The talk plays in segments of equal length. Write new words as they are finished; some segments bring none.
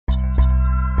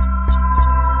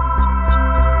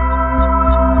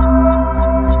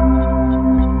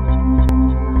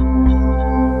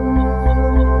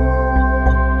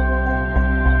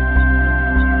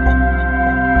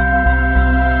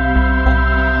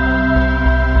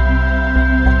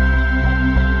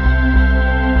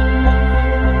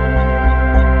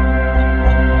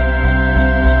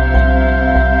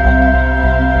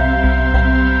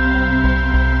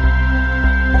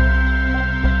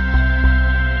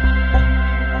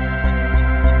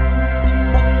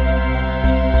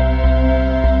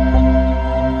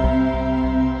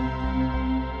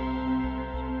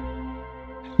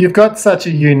You've got such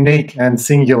a unique and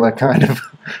singular kind of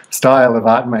style of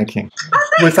art making.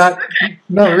 Was that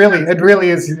no, really? It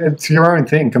really is. It's your own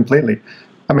thing completely.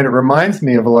 I mean, it reminds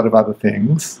me of a lot of other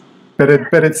things, but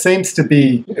it seems to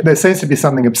be there seems to be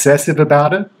something obsessive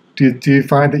about it. Do you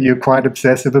find that you're quite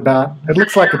obsessive about? It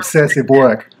looks like obsessive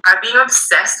work. I've been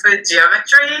obsessed with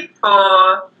geometry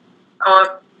for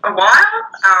a while.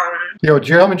 Your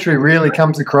geometry really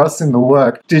comes across in the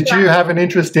work. Did you have an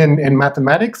interest in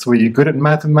mathematics? Were you good at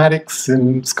mathematics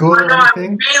in school or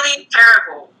anything? I'm really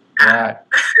terrible. Right.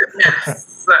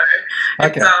 Yes. So,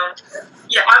 okay.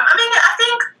 Yeah.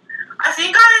 I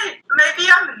think maybe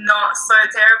I'm not so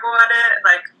terrible at it.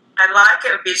 Like, I like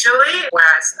it visually. When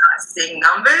I start seeing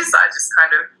numbers, I just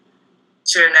kind of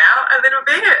tune out a little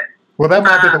bit. Well, that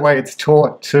might be the way it's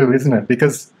taught too, isn't it?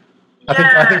 Because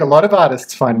I think a lot of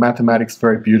artists find mathematics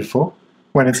very beautiful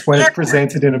when it's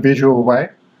presented in a visual way.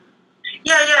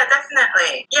 Yeah,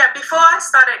 definitely. Yeah, before I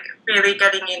started really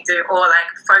getting into or like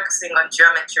focusing on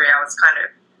geometry, I was kind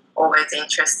of always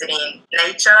interested in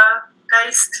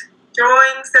nature-based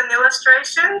drawings and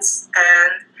illustrations.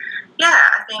 And yeah,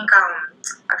 I think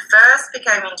I first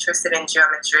became interested in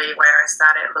geometry when I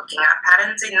started looking at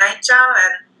patterns in nature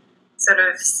and sort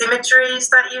of symmetries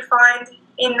that you find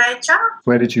in nature.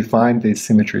 Where did you find these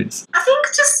symmetries? I think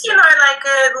just, like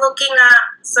looking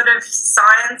at sort of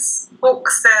science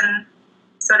books and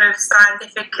sort of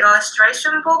scientific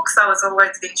illustration books. I was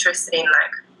always interested in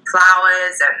like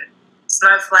flowers and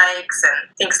snowflakes and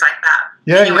things like that.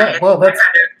 Yeah. Well,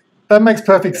 that makes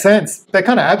perfect sense. They're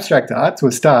kind of abstract art to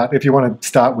a start, if you want to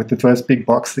start with the first big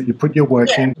box that you put your work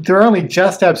in. They're only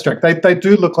just abstract. They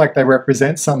do look like they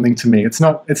represent something to me. It's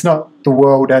not the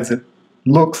world as it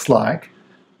looks like,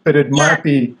 but it might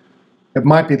be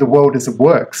the world as it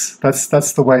works.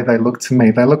 That's the way they look to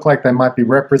me. They look like they might be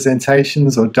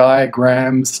representations or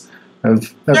diagrams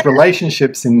of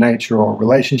relationships in nature or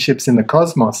relationships in the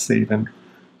cosmos even.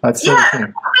 That sort of thing.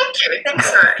 Thank you. Thanks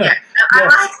for it. Yeah. I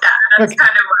like that. That's kind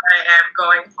of what I am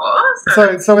going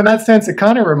for. So in that sense, it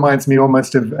kind of reminds me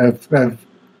almost of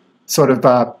sort of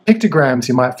pictograms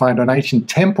you might find on ancient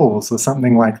temples or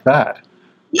something like that.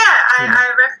 Yeah,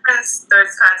 I reference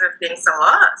those kinds of things a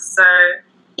lot. So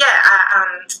yeah,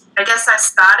 I guess I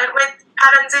started with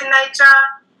patterns in nature,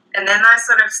 and then I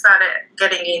sort of started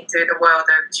getting into the world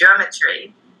of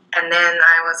geometry, and then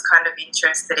I was kind of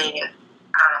interested in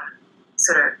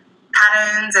sort of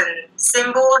patterns and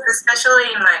symbols,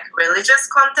 especially in like religious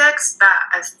context, that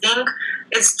I think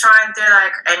is trying to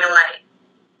like emulate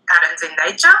patterns in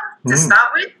nature to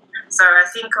start with. So I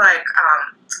think like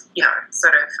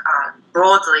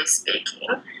broadly speaking,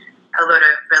 a lot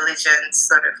of religions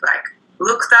sort of like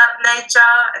looked at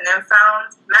nature and then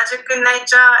found magic in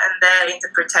nature, and their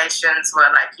interpretations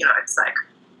were like, it's like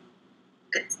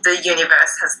the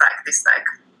universe has like this like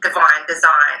divine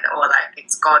design, or like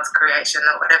it's God's creation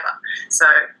or whatever. So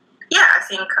yeah, I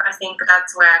think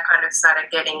that's where I kind of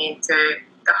started getting into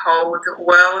the whole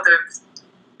world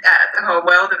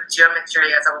of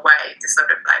geometry as a way to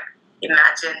sort of like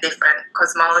imagine different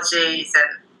cosmologies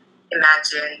and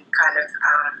imagine kind of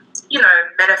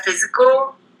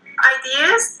metaphysical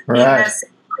ideas in a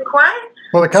specific way.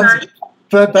 Well, it comes.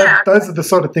 Those are the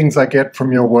sort of things I get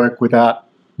from your work without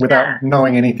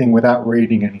knowing anything, without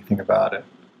reading anything about it.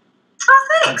 Oh,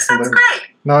 thanks. Absolutely.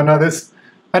 That's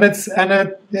great.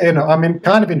 I'm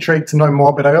kind of intrigued to know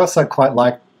more, but I also quite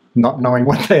like not knowing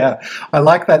what they are. I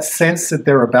like that sense that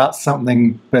they're about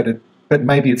something, but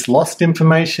maybe it's lost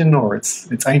information or it's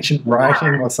ancient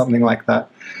writing or something like that.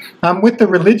 With the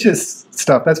religious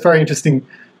stuff, that's very interesting.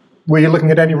 Were you looking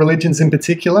at any religions in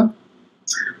particular? No,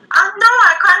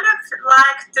 I kind of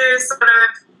like to sort of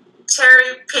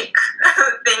cherry pick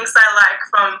things I like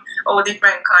from all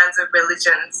different kinds of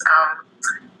religions.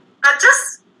 But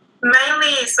just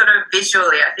mainly sort of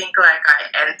visually, I think like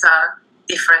I enter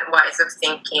different ways of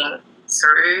thinking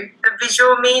through the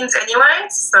visual means anyway.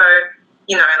 So,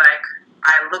 like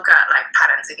I look at like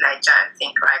patterns in nature and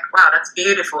think like, wow, that's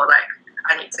beautiful. Like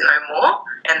I need to know more.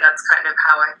 And that's kind of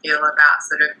how I feel about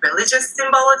sort of religious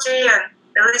symbology and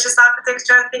religious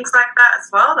architecture and things like that as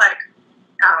well. Like,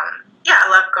 I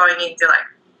love going into like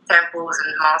temples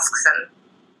and mosques and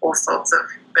all sorts of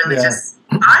religious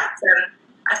sites. And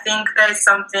I think there's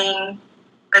something,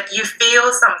 like you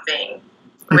feel something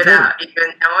without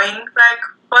even knowing like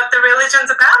what the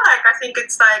religion's about. Like I think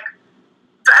it's like,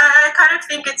 I kind of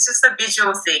think it's just a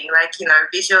visual thing. Like,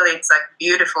 visually it's like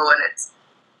beautiful and it's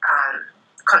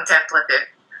contemplative.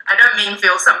 I don't mean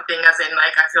feel something as in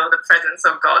like I feel the presence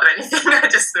of God or anything. I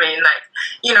just mean like,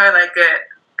 like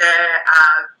there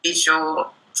are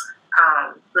visual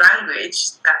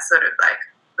language that sort of like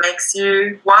makes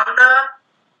you wonder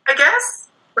I guess,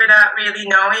 without really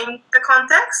knowing the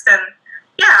context. And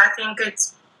yeah, I think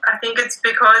it's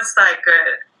because like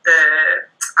the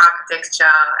architecture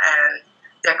and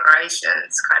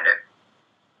decorations kind of,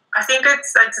 I think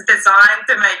it's designed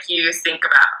to make you think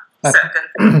about certain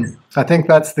things. I think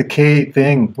that's the key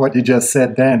thing, what you just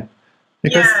said then.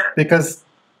 Because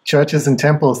churches and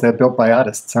temples, they're built by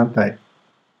artists, aren't they?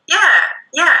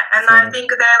 Yeah. And so, I think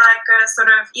they're like a sort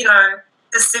of, you know,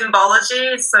 the symbology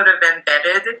is sort of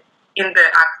embedded in the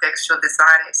architectural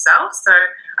design itself. So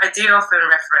I do often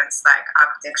reference like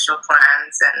architectural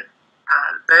plans and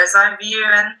bird's eye view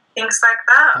and things like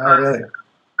that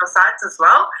of sites as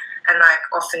well. And like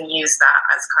often use that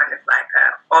as kind of like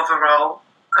a overall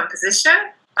composition.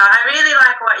 But I really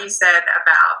like what you said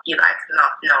about you like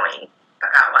not knowing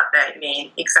about what they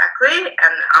mean exactly.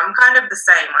 And I'm kind of the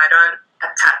same. I don't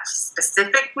attach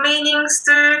specific meanings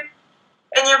to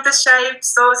any of the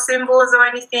shapes or symbols or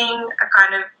anything.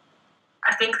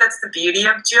 I think that's the beauty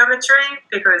of geometry,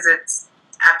 because it's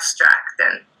abstract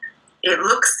and it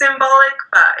looks symbolic,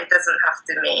 but it doesn't have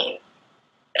to mean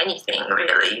anything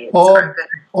really. Or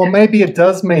maybe it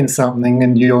does mean something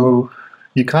and you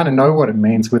kind of know what it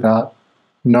means without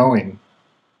knowing.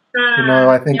 You know,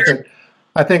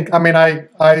 I mean,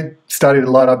 I studied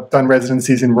a lot. I've done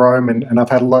residencies in Rome and I've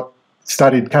had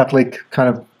studied Catholic kind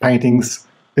of paintings,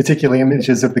 particularly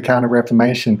images of the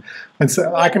Counter-Reformation. And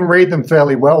so I can read them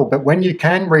fairly well, but when you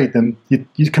can read them,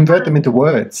 you convert them into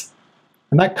words.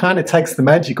 And that kind of takes the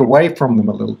magic away from them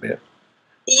a little bit.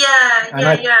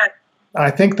 I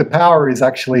think the power is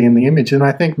actually in the image. And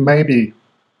I think maybe,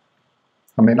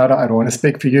 I mean, I don't want to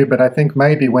speak for you, but I think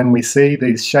maybe when we see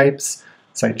these shapes,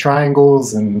 say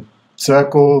triangles and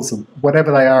circles,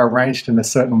 whatever they are arranged in a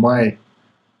certain way,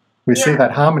 we see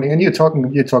that harmony. And you talk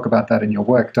about that in your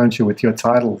work, don't you, with your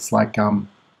titles, like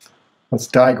what's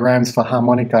diagrams for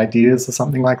harmonic ideas or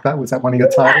something like that? Was that one of your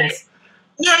titles?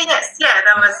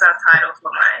 That was the title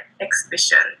for my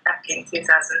exhibition back in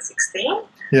 2016.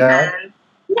 And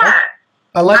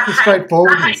I like the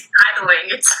straightforwardness. I hate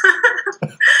titling it.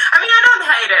 I mean, I don't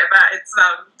hate it,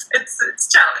 but it's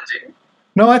challenging.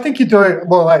 No, I think you do it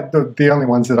well. The only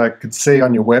ones that I could see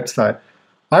on your website,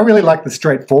 I really like the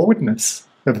straightforwardness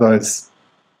of those.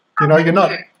 You know, you're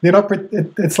not.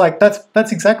 It's like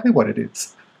that's exactly what it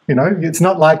is. You know, it's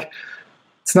not like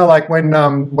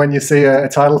when you see a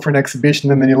title for an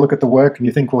exhibition and then you look at the work and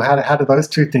you think, well, how do those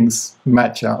two things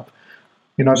match up?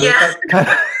 You know,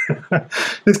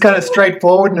 this kind of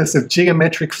straightforwardness of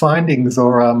geometric findings,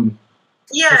 or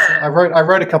I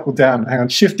wrote a couple down. Hang on,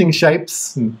 shifting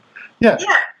shapes, and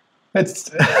it's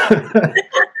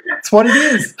it's what it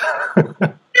is. I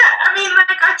mean,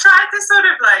 like I tried to sort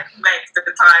of like make the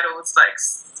titles like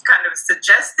kind of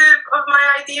suggestive of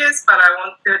my ideas, but I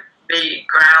want to be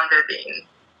grounded in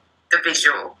the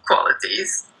visual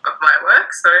qualities of my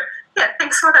work. So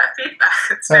thanks for that feedback.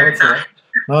 It's very nice.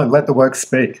 Oh, let the work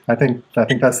speak. I think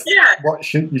that's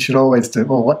what you should always do,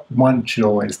 or what one should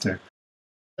always do.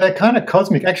 They're kind of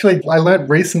cosmic. Actually, I learned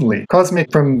recently,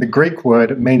 cosmic from the Greek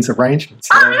word, it means arrangement.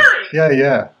 So, oh, really?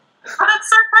 Yeah. Oh, that's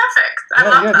so perfect. I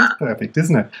love that. It is perfect,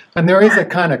 isn't it? And there is a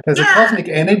cosmic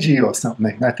energy or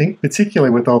something, I think,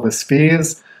 particularly with all the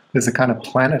spheres. There's a kind of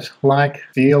planet-like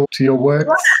feel to your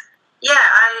works. Yeah,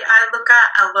 I look at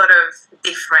a lot of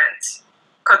different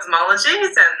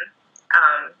cosmologies, and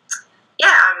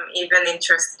I'm even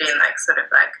interested in like sort of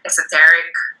like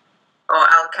esoteric or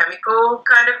alchemical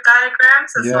kind of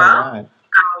diagrams as well. Right.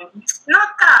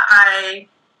 Not that I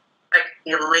like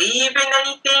believe in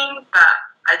anything, but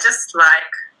I just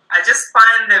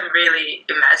find them really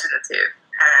imaginative,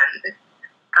 and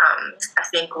I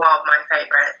think one of my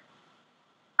favorite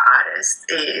artists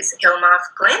is Hilma af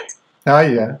Klint. Oh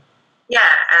yeah.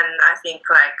 Yeah, and I think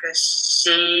like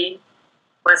she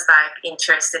was like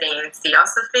interested in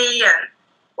theosophy and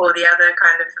all the other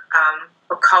kind of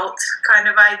occult kind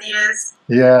of ideas.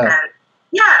 Yeah. And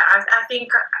I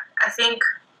think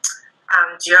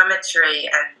geometry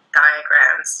and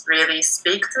diagrams really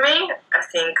speak to me. I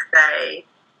think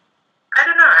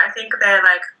they're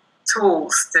like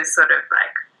tools to sort of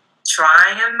like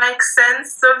try and make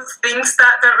sense of things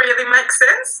that don't really make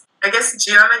sense. I guess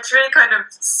geometry kind of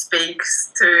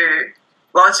speaks to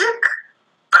logic,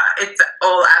 but it's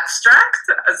all abstract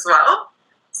as well.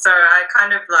 So I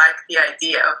kind of like the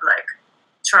idea of like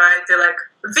trying to like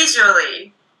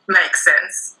visually make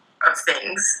sense of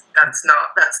things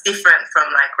that's different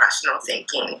from like rational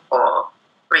thinking or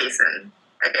reason,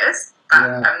 I guess. But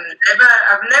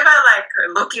I'm never like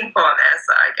looking for an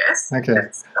answer, I guess. Okay.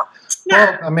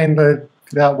 Well, I mean, the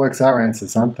artworks are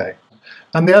answers, aren't they?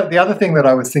 And the other thing that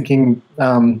I was thinking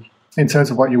in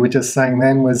terms of what you were just saying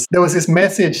then, was there was this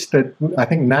message that I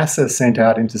think NASA sent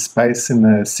out into space in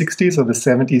the 60s or the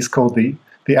 70s called the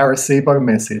Arecibo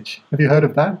message. Have you heard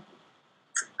of that?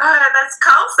 That's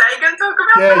Carl Sagan talk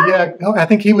about that? Yeah. Oh, I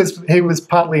think he was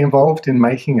partly involved in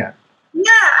making it. Yeah.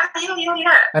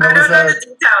 And I don't know the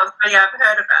details, but yeah, I've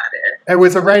heard about it. It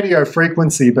was a radio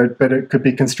frequency, but it could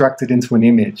be constructed into an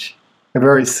image, a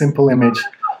very simple image.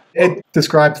 It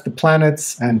describes the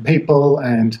planets and people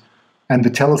and the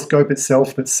telescope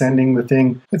itself that's sending the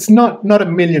thing. It's not a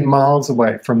million miles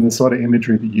away from the sort of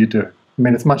imagery that you do. I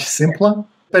mean, it's much simpler,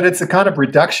 but it's a kind of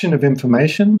reduction of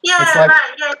information. Yeah, it's like,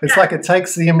 right. Yeah, it's like it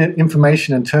takes the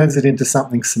information and turns it into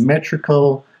something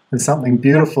symmetrical and something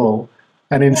beautiful.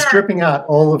 And in stripping out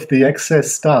all of the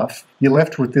excess stuff, you're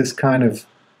left with this kind of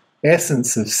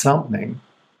essence of something.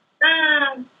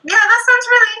 Yeah, that sounds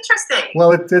really interesting.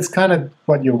 Well, it's kind of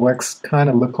what your works kind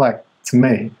of look like to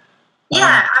me.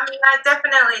 Yeah, I mean, I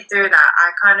definitely do that.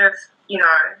 I kind of,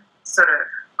 sort of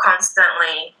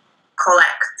constantly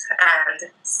collect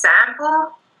and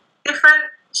sample different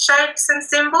shapes and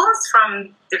symbols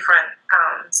from different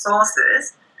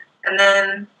sources. And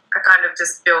then I kind of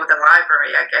just build a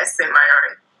library, I guess, in my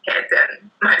own head and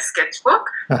my sketchbook.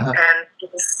 And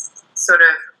just sort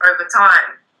of over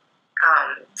time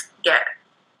get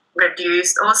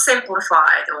reduced or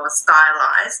simplified or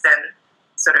stylized and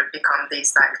sort of become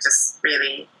these like just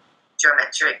really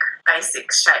geometric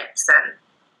basic shapes. And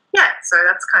yeah, so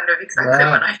that's kind of exactly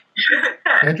what I do.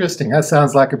 Yeah. Interesting. That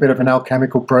sounds like a bit of an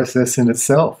alchemical process in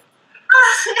itself.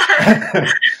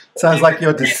 Sounds like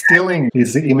you're distilling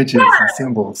these images and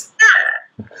symbols.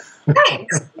 Yeah.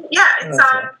 Thanks. Yeah, it's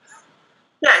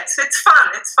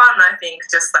fun. It's fun, I think,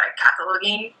 just like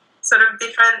cataloging sort of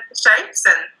different shapes.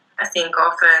 And I think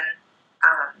often,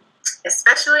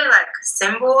 especially like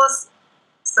symbols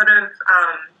sort of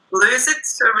lose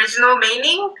its original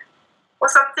meaning or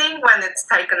something when it's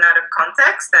taken out of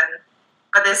context,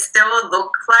 but they still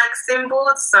look like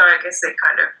symbols. So I guess it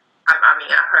kind of, I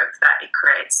hope that it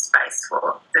creates space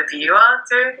for the viewer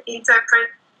to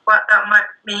interpret what that might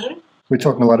mean. We're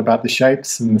talking a lot about the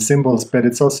shapes and the symbols, but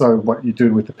it's also what you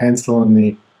do with the pencil and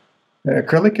the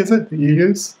acrylic, is it, that you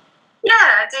use? Yeah,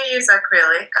 I do use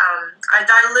acrylic. I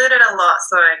dilute it a lot,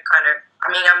 so it kind of,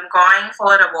 I'm going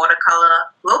for the watercolor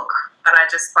look, but I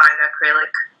just find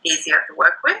acrylic easier to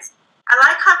work with. I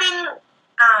like having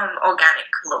organic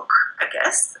look, I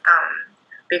guess,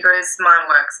 because my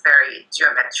work's very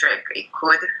geometric. It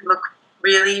could look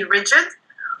really rigid,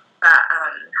 but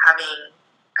having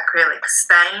acrylic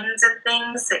stains and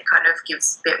things, it kind of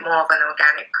gives a bit more of an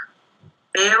organic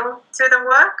feel to the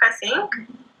work, I think.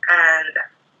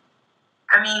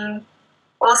 And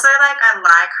also, like, I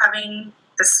like having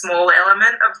the small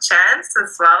element of chance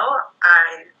as well.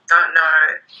 I don't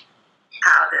know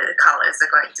how the colours are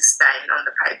going to stain on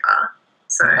the paper.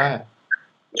 So,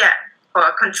 yeah, for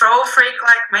a control freak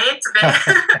like me,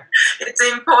 it's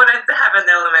important to have an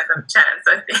element of chance,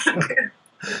 I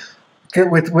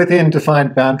think. Within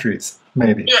defined boundaries,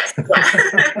 maybe. Yes, yeah.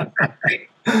 Exactly.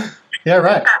 Yeah,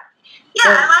 right. Yeah,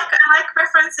 I like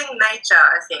referencing nature,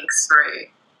 I think, through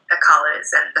the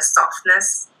colours and the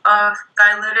softness of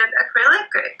diluted acrylic.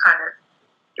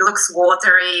 It looks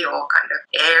watery or kind of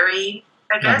airy,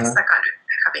 I guess. I kind of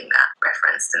having that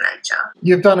reference to nature.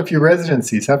 You've done a few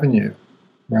residencies, haven't you?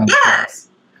 Around the place.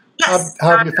 Yes.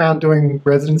 How have you found doing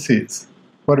residencies?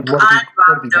 I love doing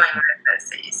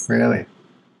residencies. Really?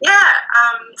 Yeah,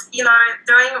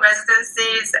 doing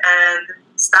residencies and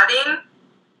studying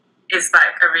is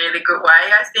like a really good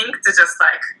way, I think, to just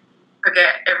like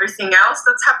forget everything else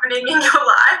that's happening in your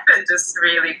life and just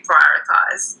really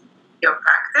prioritize your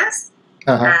practice.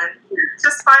 And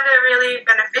just find it really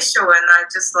beneficial. And I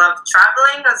just love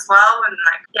traveling as well and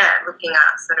looking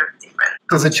at sort of different.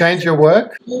 Does it change your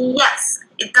work? Yes,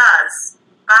 it does.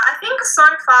 But I think so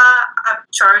far I've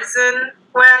chosen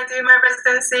where I do my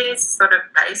residencies sort of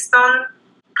based on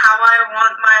how I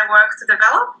want my work to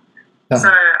develop.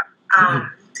 So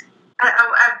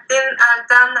I've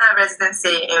done a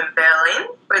residency in Berlin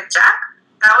with Jack.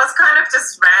 That was kind of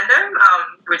just random.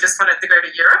 We just wanted to go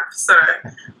to Europe, so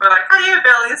we're like, oh yeah,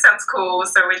 Berlin sounds cool.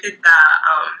 So we did that.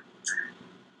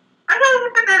 And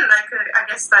then I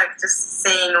guess just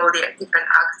seeing all the different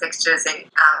architectures in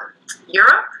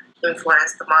Europe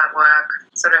influenced my work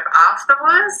sort of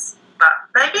afterwards, but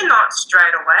maybe not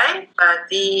straight away. But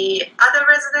the other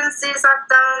residencies I've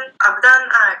done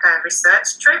like a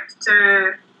research trip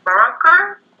to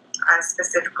Morocco. I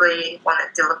specifically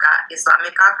wanted to look at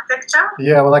Islamic architecture.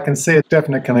 Yeah, well, I can see a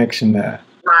definite connection there.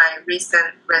 My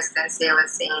recent residency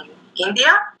was in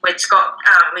India, which was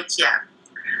kind of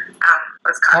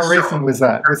How recent was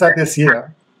that? Was that this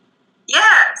year?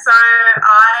 Yeah, so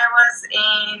I was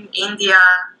in India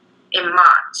in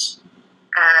March,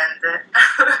 and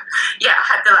yeah, I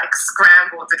had to like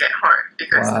scramble to get home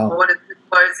because the borders were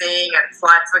closing and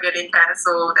flights were getting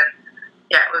cancelled, and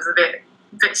yeah, it was a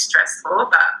bit stressful.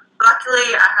 But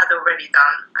luckily, I had already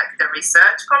done like the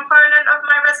research component of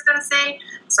my residency,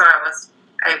 so I was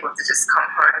able to just come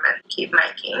home and keep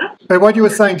making. But what you were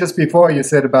saying just before, you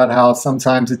said about how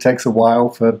sometimes it takes a while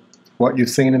for what you've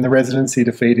seen in the residency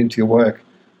to feed into your work.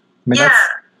 I mean,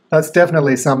 that's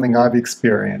definitely something I've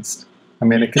experienced. I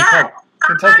mean, it can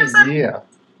take a year,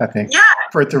 I think,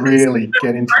 for it to really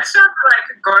get into. Pressure to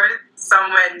like go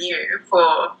somewhere new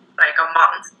for like a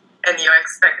month, and you're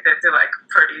expected to like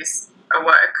produce a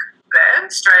work there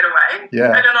straight away.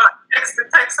 Yeah. I don't know.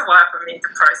 It takes a while for me to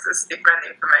process different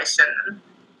information.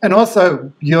 And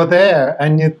also, you're there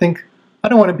and you think, I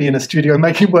don't want to be in a studio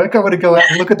making work. I want to go out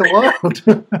and look at the world.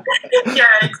 Yeah,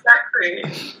 exactly.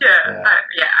 Yeah,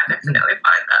 I definitely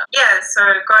find that. Yeah, so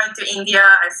going to India,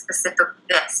 I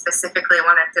specifically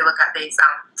wanted to look at these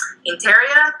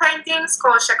interior paintings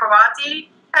called Shekhawati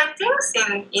paintings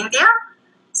in India.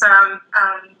 So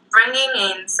I'm bringing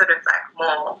in sort of like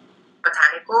more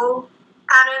botanical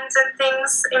patterns and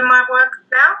things in my work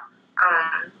now.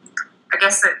 I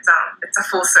guess it's a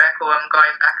full circle. I'm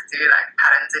going back to like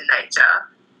patterns in nature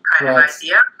kind of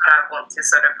idea, but I want to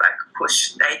sort of like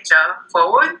push nature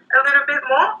forward a little bit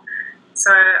more. So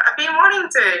I've been wanting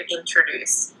to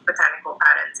introduce botanical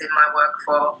patterns in my work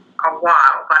for a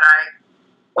while, but I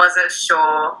wasn't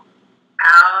sure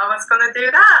how I was going to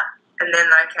do that. And then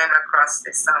I came across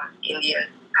this Indian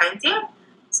painting.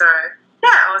 So yeah,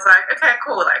 I was like, okay,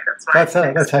 cool. Like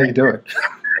that's how you do it.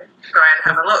 Go and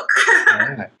have a look.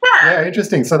 Yeah,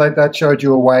 interesting. So that showed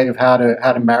you a way of how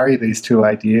to marry these two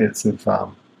ideas of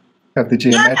the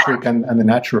geometric and the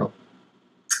natural.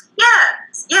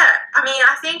 Yeah. I mean,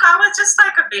 I think I was just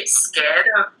like a bit scared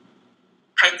of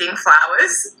painting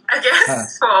flowers, I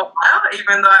guess, for a while.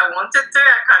 Even though I wanted to,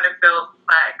 I kind of felt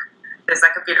like there's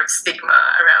like a bit of stigma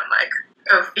around like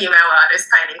a female artist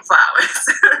painting flowers.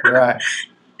 Right.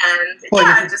 And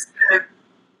I just kind of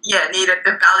needed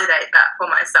to validate that for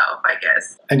myself, I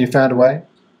guess. And you found a way?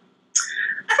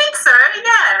 I think so,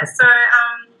 yeah. So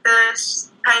the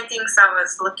paintings I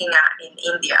was looking at in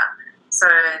India, so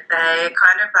they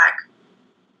kind of like,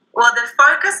 well, the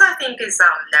focus I think is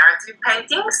narrative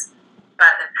paintings,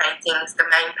 but the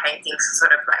main paintings are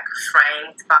sort of like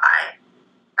framed by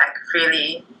like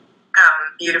really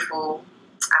beautiful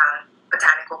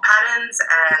botanical patterns,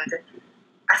 and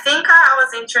I think I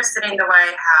was interested in the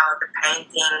way how the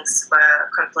paintings were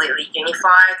completely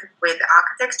unified with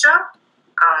architecture.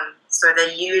 So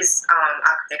they use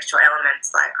architectural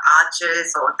elements like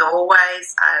arches or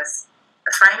doorways as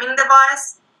a framing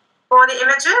device for the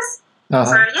images.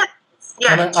 So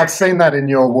and I've seen that in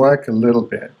your work a little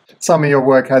bit. Some of your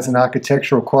work has an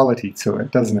architectural quality to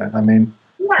it, doesn't it? I mean,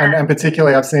 and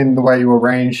particularly I've seen the way you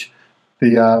arrange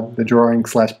the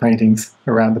drawing/paintings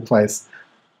around the place.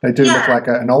 They do look like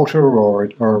an altar or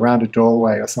around a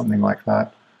doorway or something like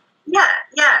that.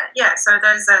 Yeah. So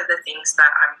those are the things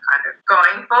that I'm kind of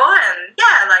going for, and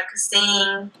like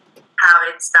seeing how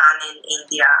it's done in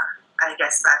India, I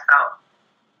guess I felt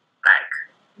like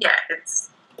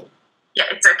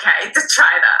it's okay to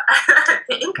try that. I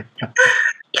think.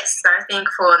 Yes, so I think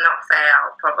for NotFair,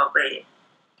 I'll probably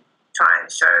try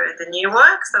and show the new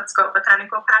works that's got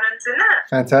botanical patterns in it.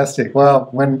 Fantastic. Well,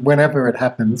 whenever it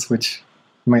happens, which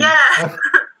I mean,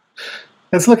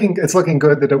 it's looking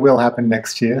good that it will happen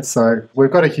next year. So we've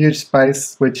got a huge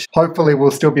space which hopefully will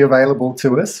still be available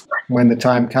to us when the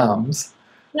time comes.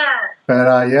 Yeah.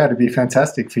 But it'd be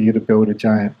fantastic for you to build a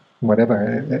giant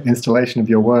installation of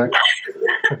your work.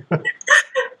 I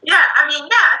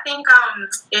think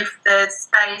if there's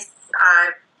space,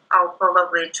 I'll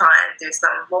probably try and do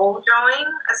some wall drawing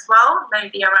as well,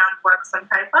 maybe around works on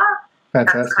paper.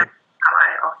 Fantastic. That's kind of how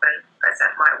I often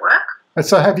present my work.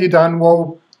 So have you done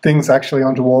wall things actually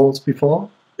onto walls before?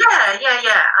 Yeah.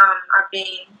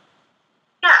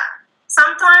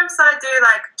 Sometimes I do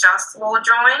like just wall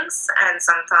drawings, and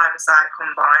sometimes I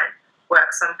combine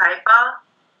works on paper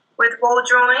with wall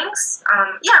drawings.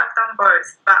 I've done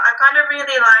both, but I kind of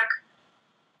really like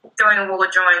doing wall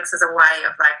drawings as a way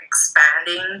of like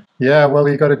expanding. Yeah, well,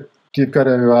 you've got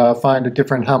to find a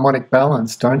different harmonic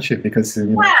balance, don't you? Because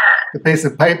the piece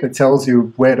of paper tells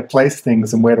you where to place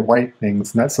things and where to weight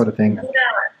things and that sort of thing. Yeah.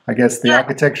 I guess the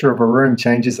architecture of a room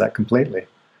changes that completely.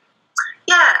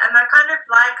 Yeah, and I kind of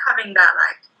like having that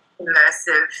like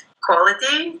immersive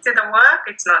quality to the work.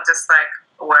 It's not just like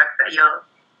a work that you're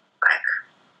like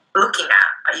looking at,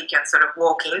 but you can sort of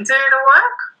walk into the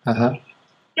work.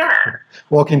 Yeah.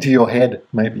 Walk into your head,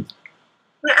 maybe.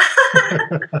 Yeah.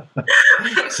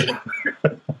 Thank you.